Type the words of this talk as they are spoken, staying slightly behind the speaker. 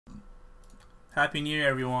Happy New Year,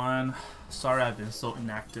 everyone. Sorry I've been so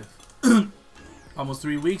inactive. Almost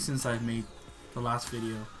 3 weeks since I've made the last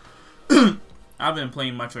video. I've been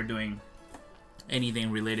playing much or doing anything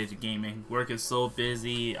related to gaming. Work is so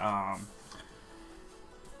busy.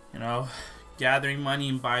 You know, gathering money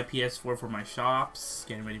and buy PS4 for my shops.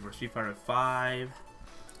 Getting ready for Street Fighter 5.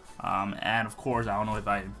 And of course, I don't know if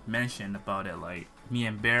I mentioned about it. Like me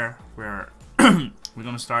and Bear, we're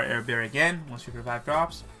gonna start Air Bear again once Street Fighter 5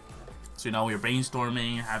 drops. So, you know, we're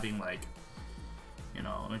brainstorming, having like, you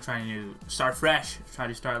know, we're trying to start fresh, try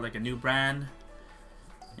to start like a new brand.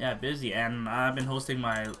 Yeah, busy. And I've been hosting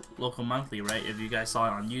my local monthly, right? If you guys saw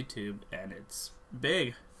it on YouTube, and it's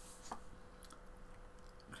big.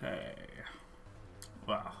 Okay.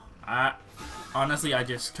 Wow. Honestly, I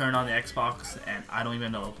just turned on the Xbox and I don't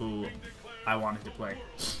even know who I wanted to play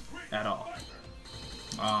at all.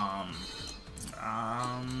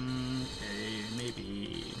 Okay,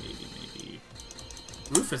 maybe.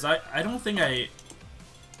 Rufus, I don't think have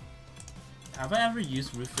I ever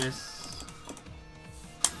used Rufus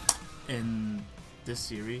in this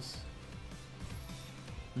series?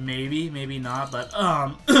 Maybe not, but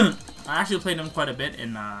I actually played him quite a bit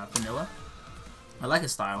in vanilla. I like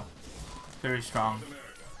his style, very strong.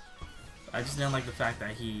 I just didn't like the fact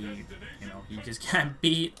that he just can't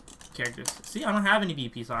beat characters. See, I don't have any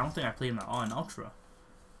BP, so I don't think I played him at all in Ultra.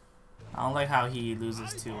 I don't like how he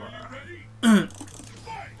loses to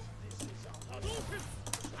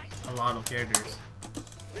a lot of characters.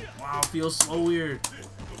 Wow, it feels so weird.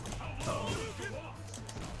 Uh-oh.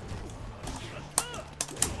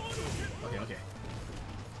 Okay.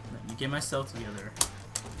 Let me get myself together.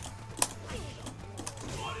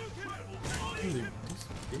 Dude, this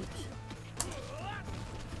bitch.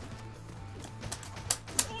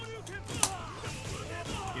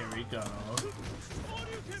 Here we go.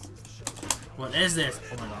 What is this?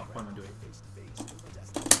 Oh my god, what am I doing?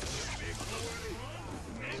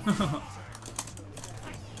 Oh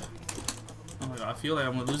my god, I feel like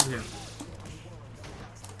I'm gonna lose him.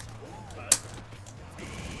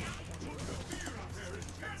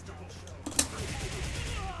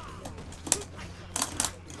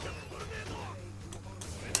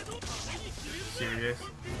 Serious?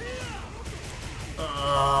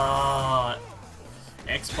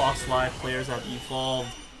 Xbox Live players have evolved.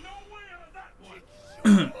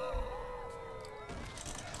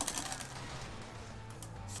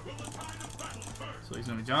 So he's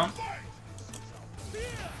gonna jump.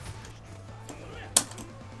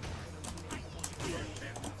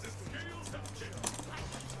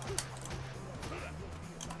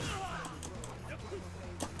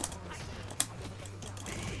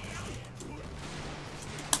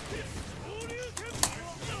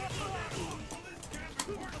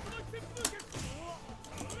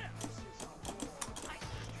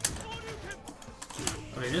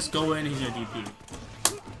 Okay, just go in, he's gonna DP.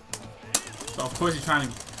 So of course he's trying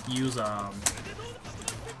to use oh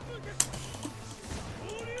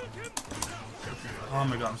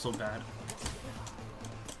my god, I'm so bad.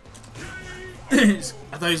 I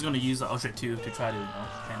thought he was gonna use the Ultra 2 to try to, you know,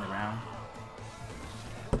 end the round.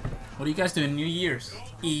 What are you guys doing New Year's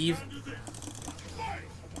Eve?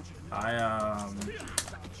 I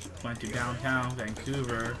went to downtown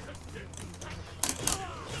Vancouver.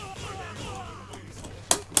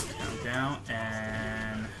 Down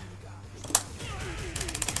and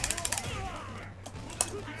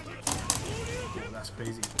oh, that's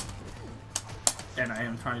crazy. And I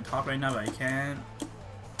am trying to talk right now, but I can't.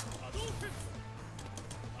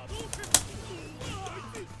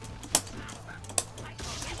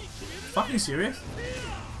 Fucking serious?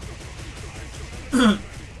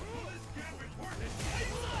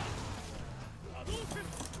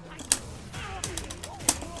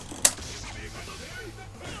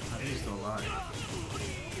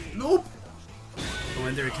 Nope. So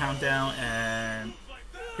went through a countdown, and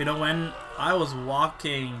you know, when I was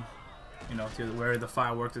walking, you know, to where the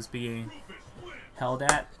fireworks is being held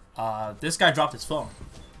at, this guy dropped his phone.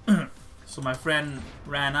 So my friend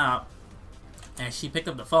ran up, and she picked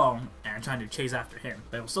up the phone and tried to chase after him,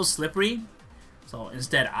 but it was so slippery. So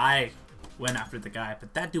instead, I went after the guy.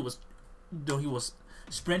 But that dude was, though he was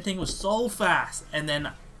sprinting, was so fast, and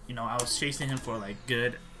then, you know, I was chasing him for like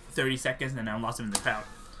good 30 seconds, and I lost him in the crowd.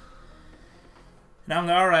 And I'm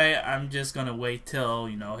like, alright, I'm just gonna wait till,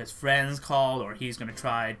 you know, his friends call, or he's gonna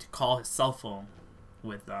try to call his cell phone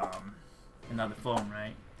with another phone,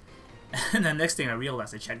 right? And the next thing I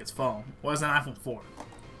realized, I checked his phone. It was an iPhone 4.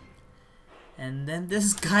 And then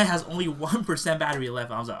this guy has only 1% battery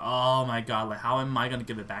left. I was like, oh my god, like, how am I gonna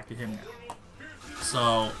give it back to him now?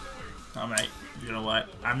 So I'm like, you know what?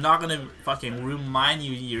 I'm not gonna fucking ruin my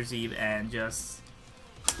New Year's Eve and just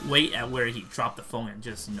wait at where he dropped the phone and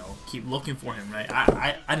just, you know, keep looking for him, right?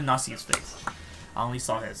 I did not see his face. I only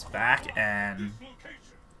saw his back and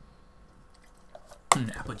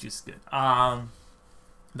apple juice is good.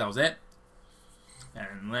 That was it.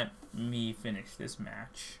 And let me finish this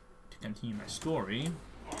match to continue my story.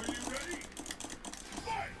 Are you ready?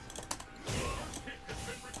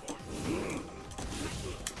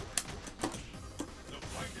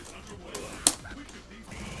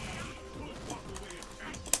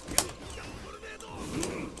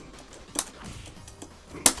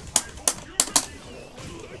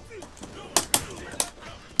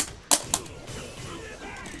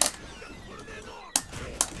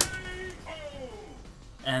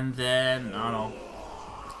 And then, I don't know,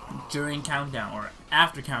 during countdown or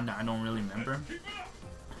after countdown, I don't really remember,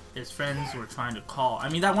 his friends were trying to call. I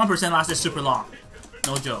mean, that 1% lasted super long.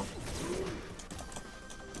 No joke.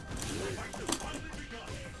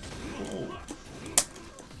 Oh.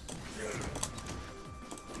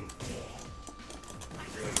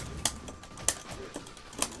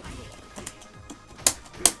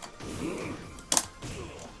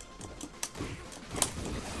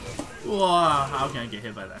 Whoa, how can I get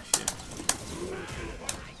hit by that shit?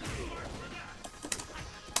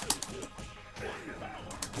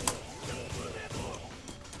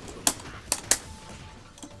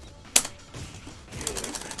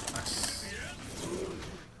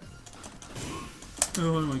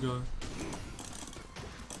 Oh my god.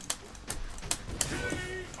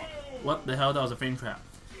 What the hell? That was a frame trap.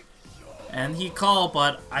 And he called,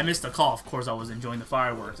 but I missed the call. Of course, I was enjoying the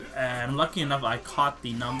fireworks. And lucky enough, I caught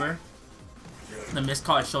the number. The missed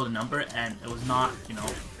call, I showed the number, and it was not, you know,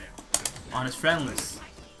 on his friend list,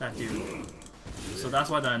 that dude. So that's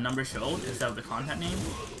why the number showed instead of the contact name.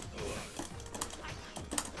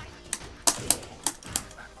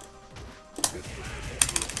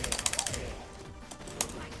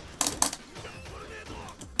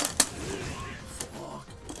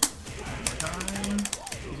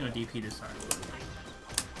 He's gonna DP this time.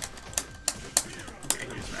 Okay,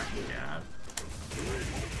 he's back in jab.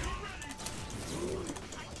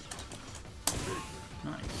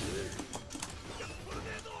 Nice.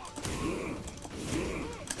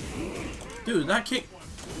 Dude, that kick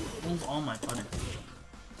moves all my buttons.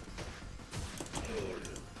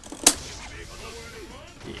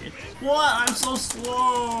 What? I'm so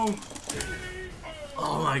slow!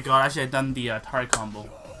 Oh my god, I should have done the target combo.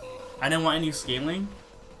 I didn't want any scaling.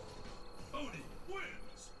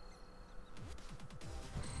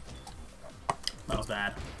 That was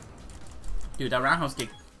bad. Dude, that roundhouse kick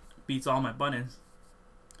beats all my buttons.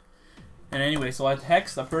 And anyway, so I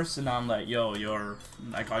text the person, I'm like, yo,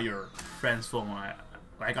 I got your friend's phone. I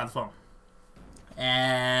got the phone.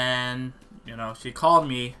 And, you know, she called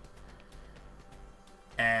me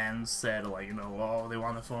and said, like, you know, well, they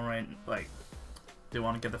want the phone right, like, they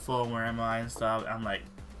want to get the phone, where am I, and stuff. I'm like,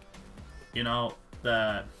 you know,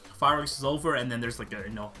 the fireworks is over, and then there's like, you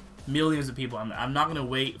know, millions of people. I'm not gonna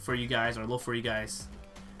wait for you guys or look for you guys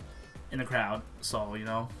in the crowd. So, you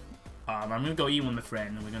know, I'm gonna go eat with my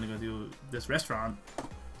friend, and we're gonna go do this restaurant,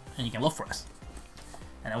 and you can look for us.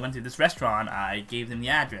 And I went to this restaurant. I gave them the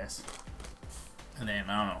address, and then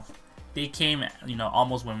I don't know, they came, you know,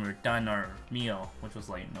 almost when we were done our meal, which was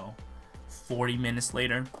like, you know, 40 minutes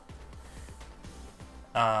later.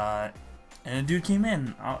 And the dude came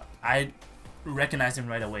in. I recognized him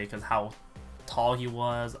right away because how tall he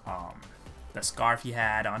was, the scarf he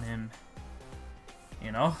had on him.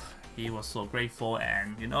 You know, he was so grateful,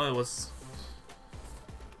 and you know, it was,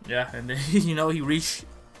 yeah. And then, you know, he reached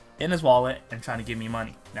in his wallet and trying to give me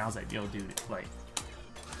money. And I was like, yo, dude, like,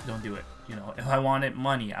 don't do it. You know, if I wanted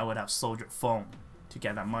money, I would have sold your phone to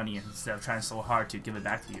get that money instead of trying so hard to give it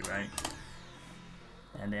back to you, right?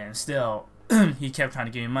 And then still, he kept trying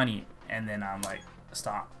to give me money, and then I'm like,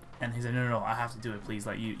 stop. And he said, no, I have to do it, please.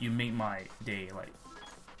 Like, you make my day. Like,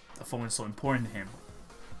 the phone is so important to him.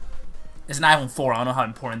 It's an iPhone 4. I don't know how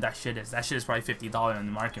important that shit is. That shit is probably $50 on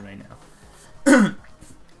the market right now.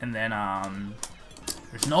 And then,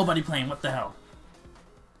 there's nobody playing. What the hell?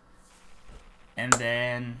 And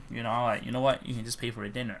then, you know, I'm like, you know what? You can just pay for a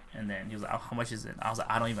dinner. And then he was like, oh, how much is it? I was like,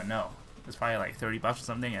 I don't even know. It's probably like $30 or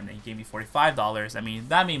something. And then he gave me $45. I mean,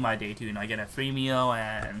 that made my day too. You know, I get a free meal,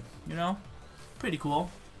 and, you know, pretty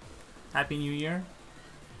cool. Happy New Year.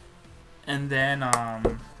 And then what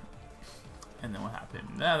happened?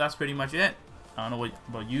 Yeah, that's pretty much it. I don't know what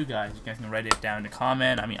about you guys. You guys can write it down in the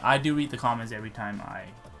comment. I mean, I do read the comments every time I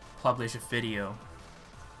publish a video.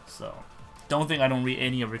 So, don't think I don't read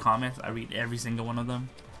any of your comments. I read every single one of them.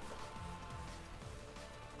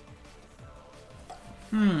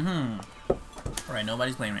 Alright,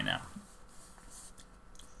 nobody's playing right now.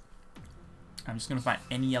 I'm just gonna find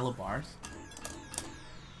any yellow bars.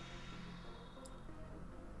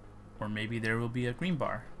 Or maybe there will be a green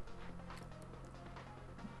bar.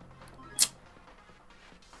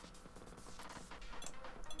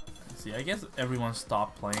 Let's see, I guess everyone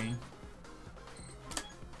stopped playing.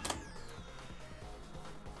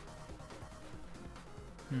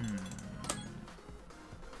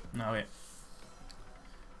 No, wait.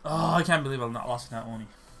 Oh, I can't believe I lost that Oni.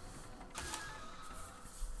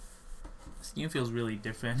 This game feels really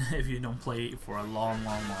different if you don't play it for a long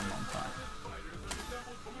time.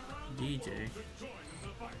 DJ.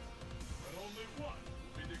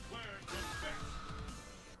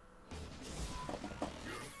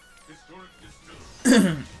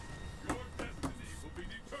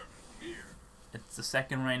 It's the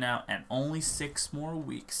second right now, and only 6 more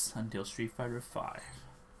weeks until Street Fighter V.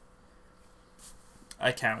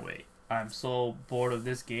 I can't wait. I'm so bored of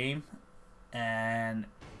this game, and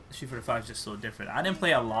Street Fighter V is just so different. I didn't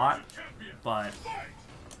play a lot, but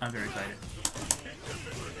I'm very excited.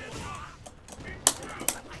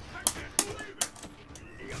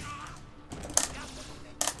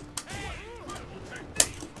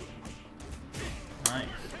 Nice.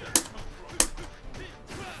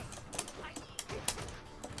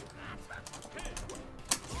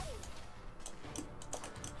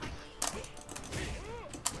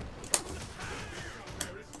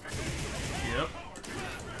 Yep.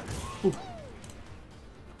 Ooh.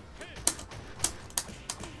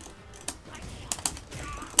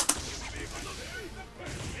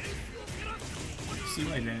 See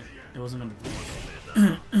what I did? It wasn't gonna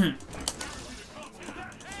be.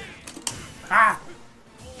 Ah!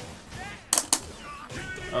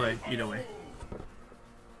 Okay, either way.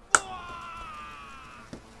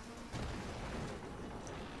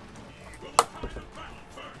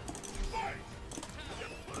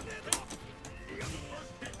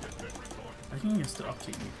 I think he can still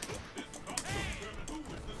upkick me.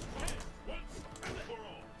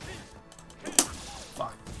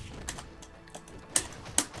 Fuck.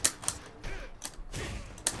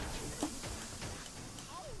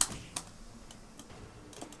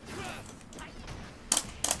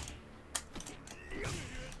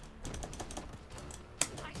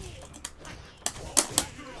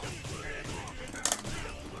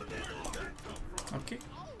 Okay.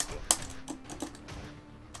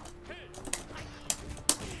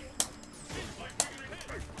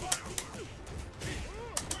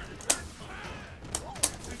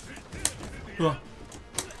 Oh.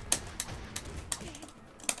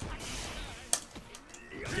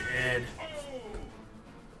 Dead.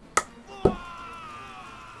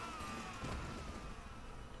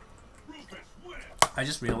 I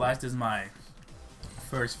just realized this is my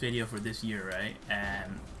first video for this year, right?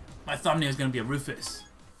 And my thumbnail is gonna be a Rufus.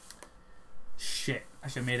 Shit, I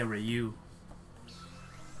should have made a Ryu.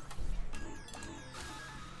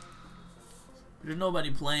 There's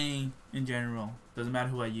nobody playing in general. Doesn't matter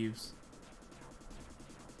who I use.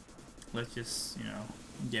 Let's just, you know,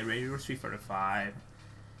 get ready for Street Fighter V.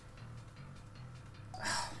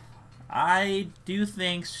 I do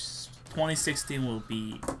think 2016 will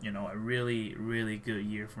be, you know, a really good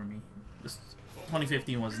year for me.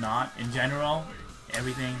 2015 was not. In general,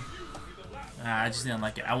 everything, I just didn't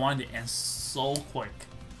like it. I wanted it to end so quick.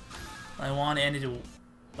 I wanted to end it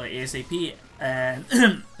like ASAP, and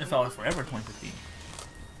it felt like forever. 2015.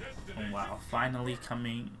 Oh wow! Finally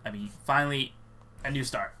coming. I mean, finally a new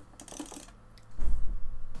start.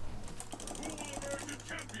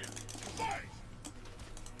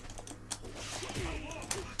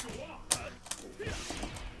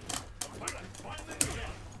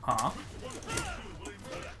 Huh?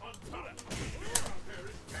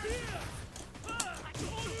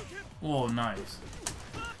 Whoa, nice.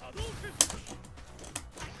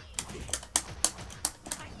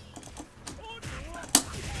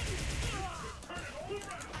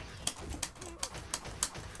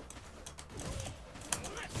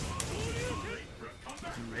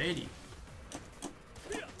 Ready.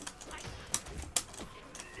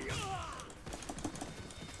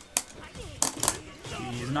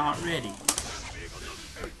 He's not ready.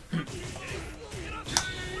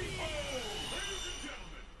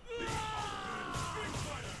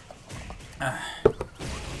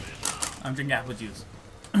 I'm drinking apple juice.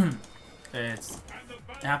 It's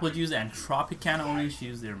apple juice and Tropicana orange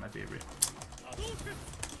juice. They're my favorite.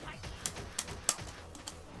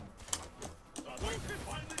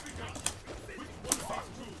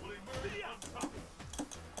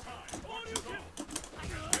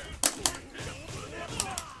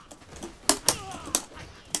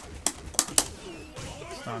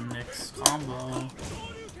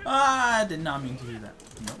 Ah, I did not mean to do that.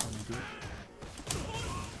 Nope, I'm gonna do it.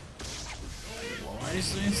 Why are you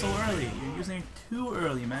using it so early? You're using it too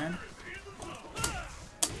early, man.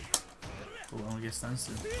 Oh, I'm gonna get stunned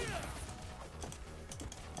soon.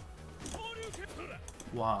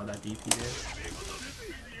 Wow, that DP there.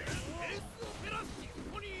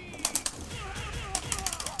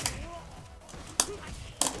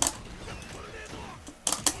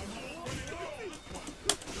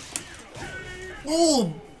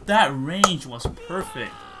 Oh, that range was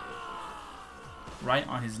perfect. Right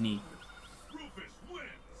on his knee.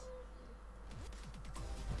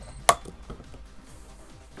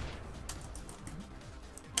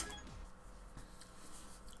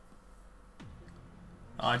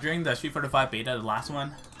 During the Street Fighter V beta, the last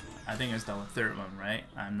one, I think it's the third one, right?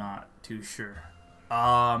 I'm not too sure.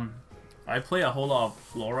 I play a whole lot of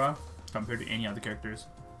Flora compared to any other characters.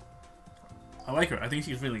 I like her. I think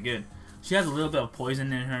she's really good. She has a little bit of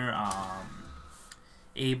poison in her.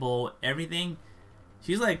 Abel, everything.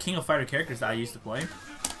 She's like King of Fighter characters that I used to play.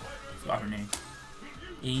 Forgot her name.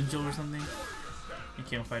 Angel or something. In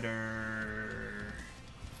King of Fighter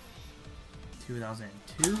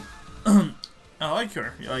 2002. I like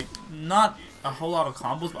her. Like, not a whole lot of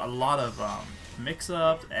combos, but a lot of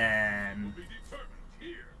mix-ups and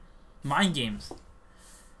mind games.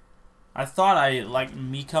 I thought I liked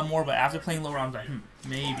Mika more, but after playing Lower, I was like,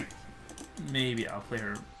 maybe I'll play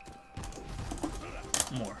her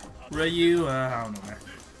more. Ryu, I don't know, man.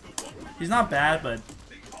 He's not bad, but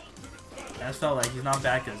I just felt like he's not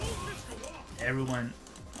bad because everyone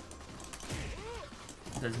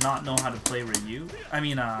does not know how to play Ryu. I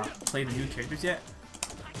mean, play the new characters yet.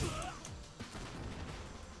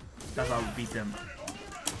 That's how we beat them.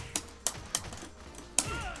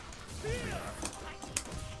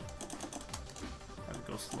 Have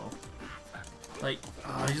to go slow. Like,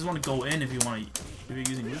 you just want to go in if you want to. If you're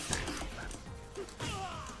using loop tricks.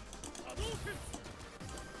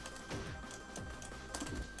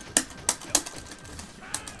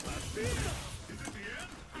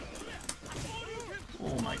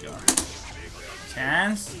 Oh my god.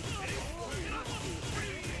 Chance? He's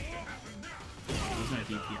gonna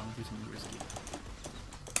DP. I'm gonna do something risky.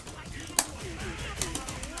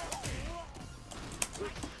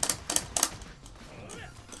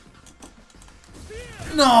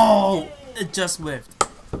 No! It just whiffed.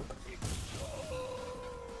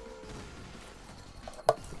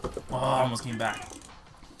 Oh, I almost came back.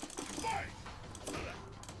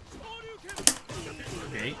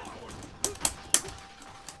 Okay.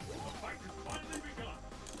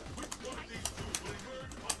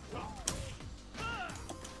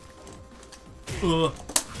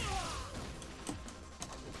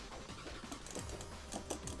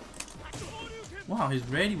 Wow, he's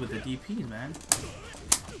ready with the DPs, man.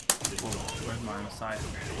 Whoa, where's my Messiah?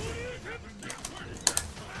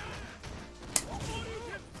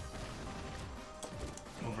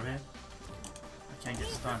 Overhead? I can't get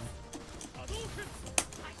stunned.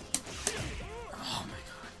 Oh my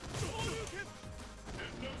god.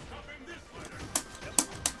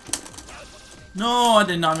 No, I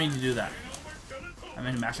did not mean to do that. I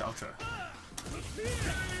meant to mash Ultra.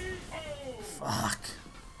 Fuck.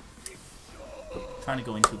 Trying to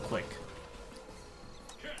go in too quick.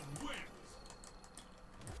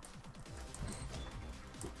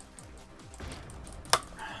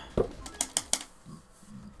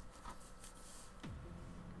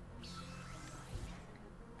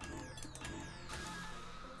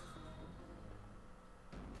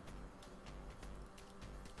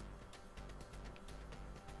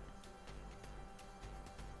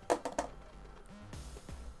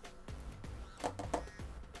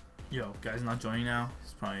 Yo, guy's not joining now.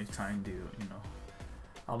 He's probably trying to, you know,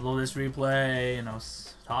 upload this replay, you know,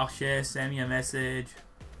 talk shit, send me a message.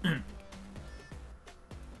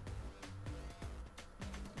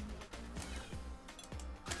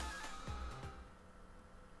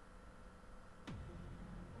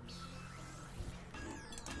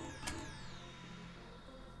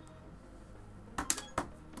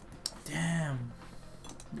 Damn,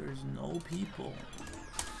 there's no people.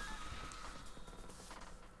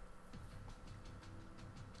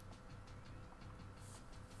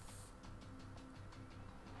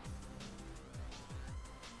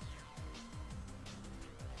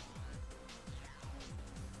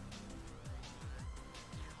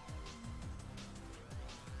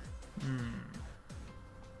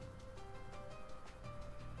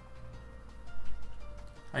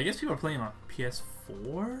 I guess people are playing on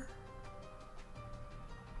PS4?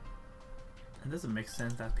 It doesn't make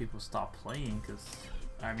sense that people stop playing because,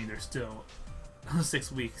 I mean, there's still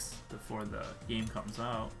 6 weeks before the game comes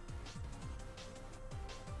out.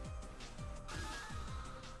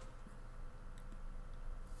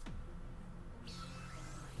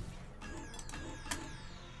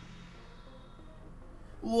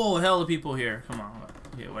 Whoa, hell of people here. Come on.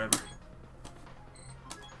 Okay, whatever.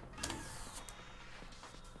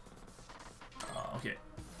 Okay.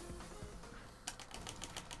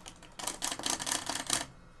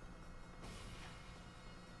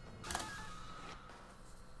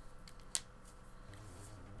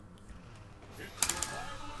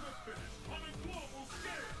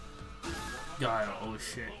 God, oh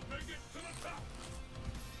shit.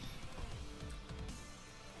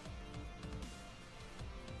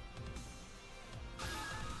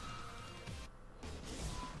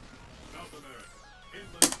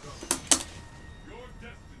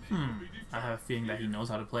 I have a feeling that he knows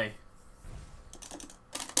how to play.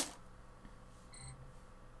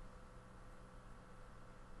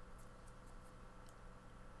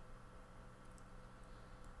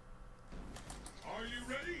 Are you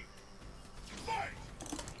ready? Fight!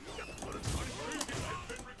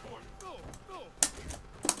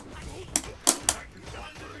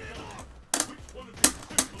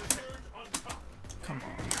 Come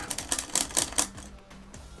on.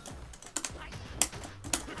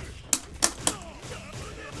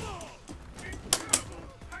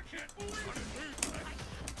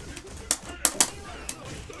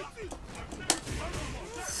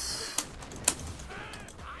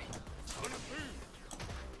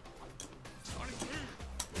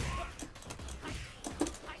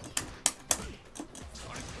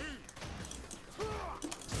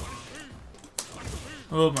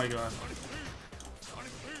 Oh my god.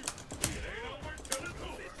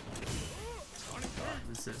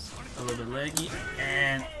 This is a little bit leggy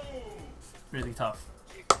and really tough.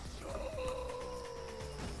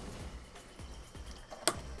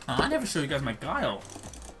 I never showed you guys my guile.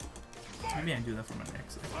 Maybe I can do that for my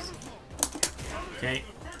next episode. Okay.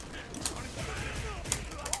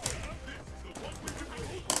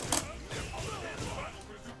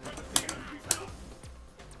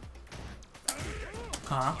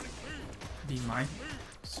 Huh? Be mine?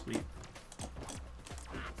 Sweet.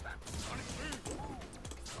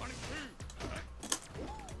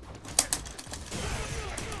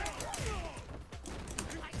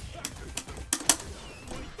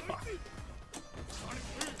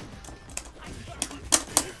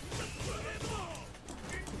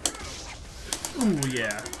 Ooh,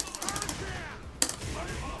 yeah.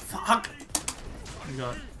 Fuck! Oh my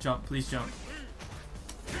god. Jump, please jump.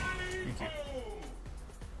 Thank you.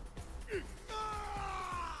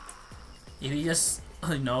 If you just,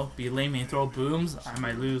 you know, be lame and throw booms, I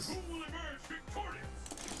might lose.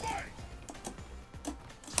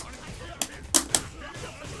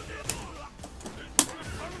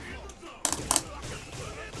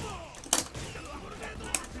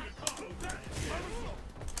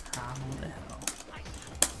 How the hell?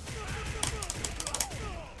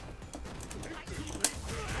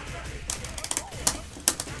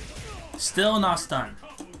 Still not stunned.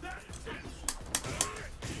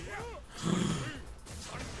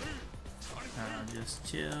 Just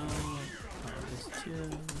chill. Just chill.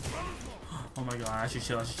 Oh my god, I should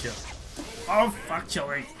chill, I should chill. Oh fuck,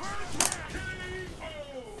 chilling.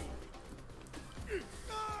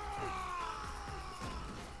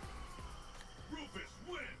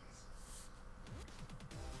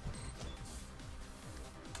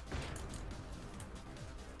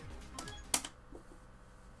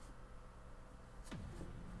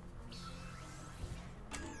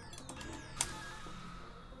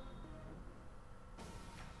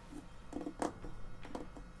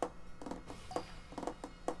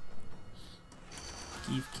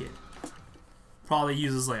 Eve Kid. Probably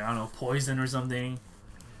uses like, I don't know, poison or something.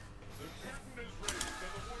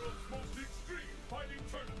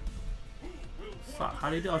 Fuck, how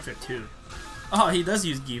do you do Ultra 2? Oh, he does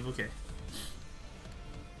use Give, okay.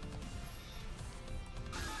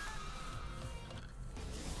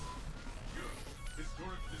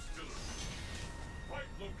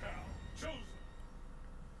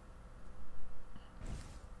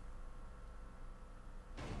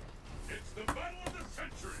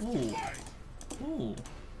 Ooh. Ooh.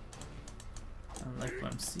 I like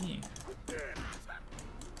what I'm seeing.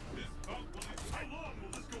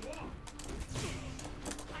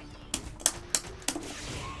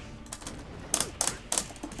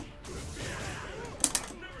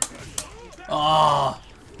 Oh,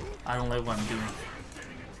 I don't like what I'm doing.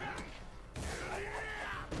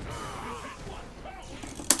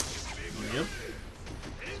 Yep.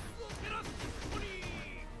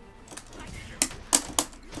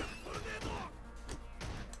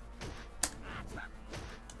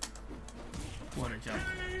 What a jump.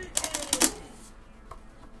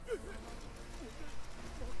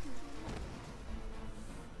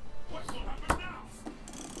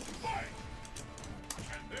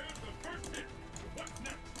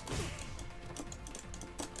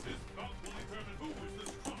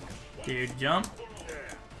 Dude, jump.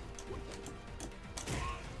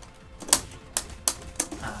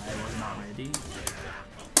 I was not ready.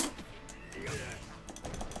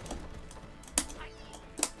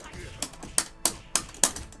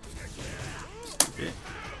 Stupid.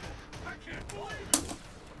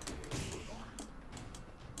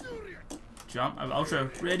 Jump. I'm ultra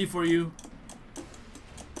ready for you.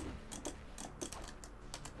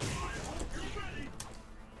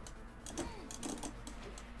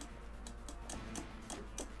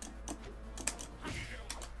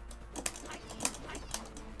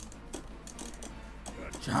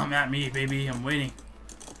 Jump at me, baby. I'm waiting.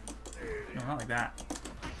 No, not like that.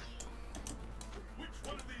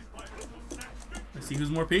 Let's see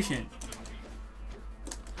who's more patient.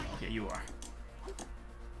 Okay, you are.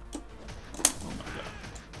 Oh my god.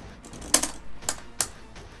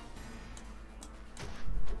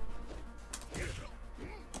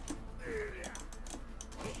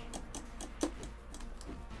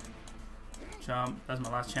 Jump. That's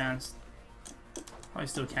my last chance. I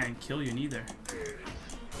still can't kill you neither.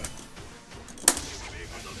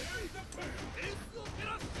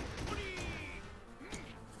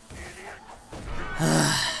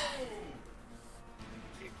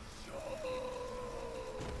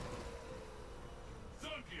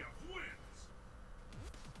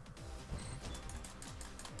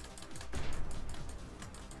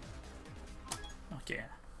 Okay.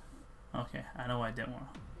 Okay, I know I didn't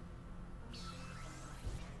want to.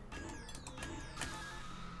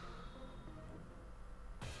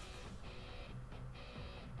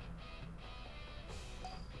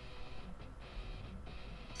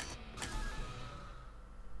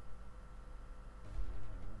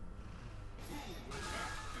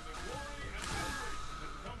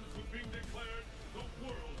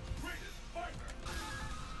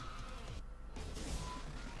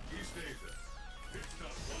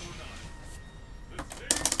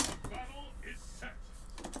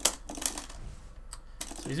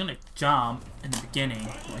 So he's gonna jump in the beginning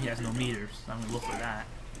when he has no meters, so I'm gonna look for that.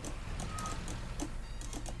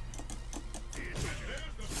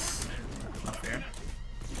 Not fair.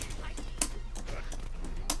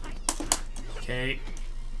 Okay.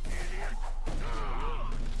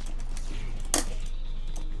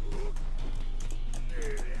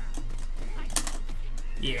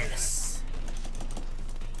 Yes.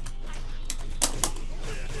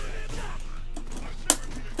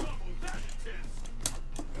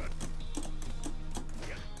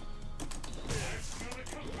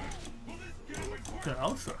 Good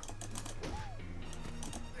ultra.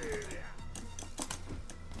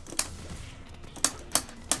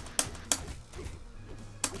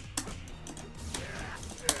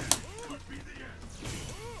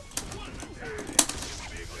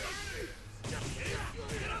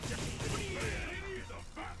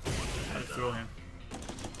 Gotta throw him.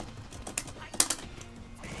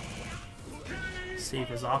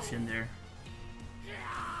 Safest option there.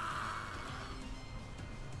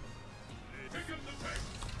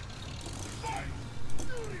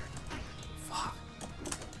 Fuck.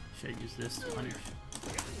 Should I use this to punish?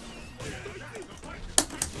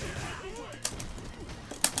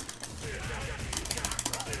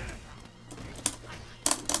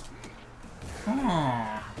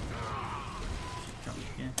 Oh. Jump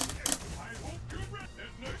again.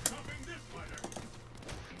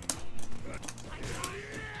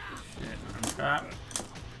 Shit, I'm trapped.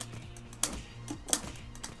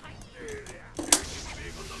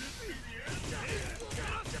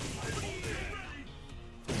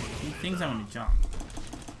 He thinks I want to jump.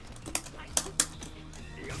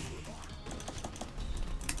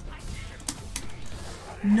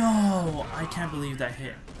 No, I can't believe that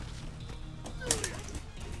hit.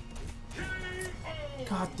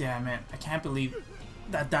 God damn it. I can't believe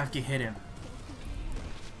that Daki hit him.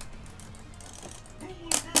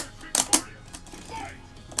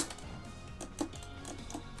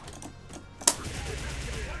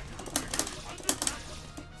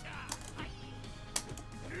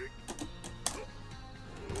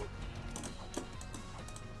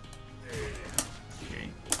 Okay.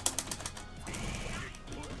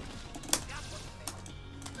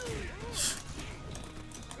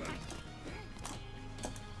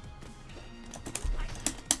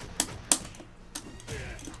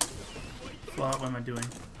 What am I doing?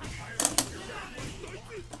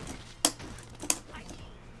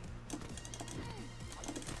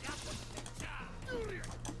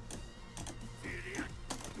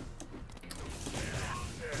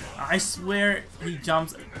 I swear he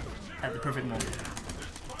jumps at the perfect moment.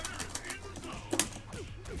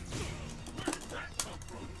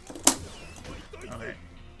 Okay.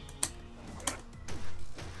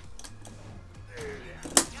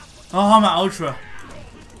 Oh, my ultra.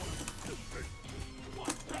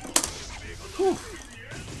 Whew.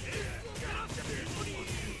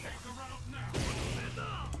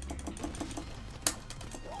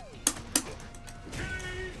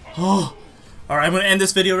 Oh. Alright, I'm gonna end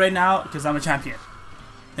this video right now because I'm a champion.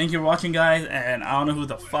 Thank you for watching, guys, and I don't know who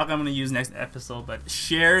the fuck I'm gonna use next episode, but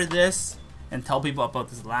share this and tell people about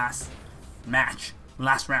this last match,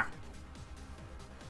 last round.